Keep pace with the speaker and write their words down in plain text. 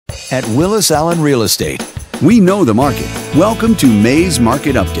at Willis Allen Real Estate. We know the market. Welcome to May's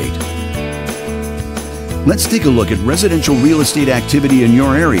Market Update. Let's take a look at residential real estate activity in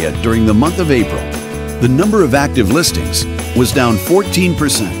your area during the month of April. The number of active listings was down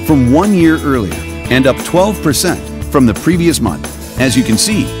 14% from 1 year earlier and up 12% from the previous month. As you can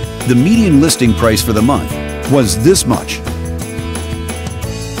see, the median listing price for the month was this much.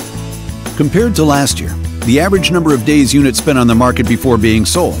 Compared to last year, the average number of days units spent on the market before being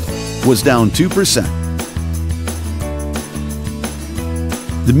sold was down 2%.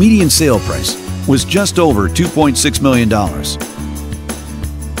 The median sale price was just over $2.6 million.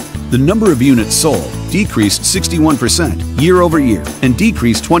 The number of units sold decreased 61% year over year and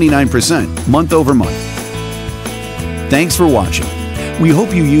decreased 29% month over month. Thanks for watching. We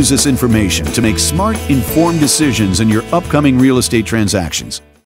hope you use this information to make smart, informed decisions in your upcoming real estate transactions.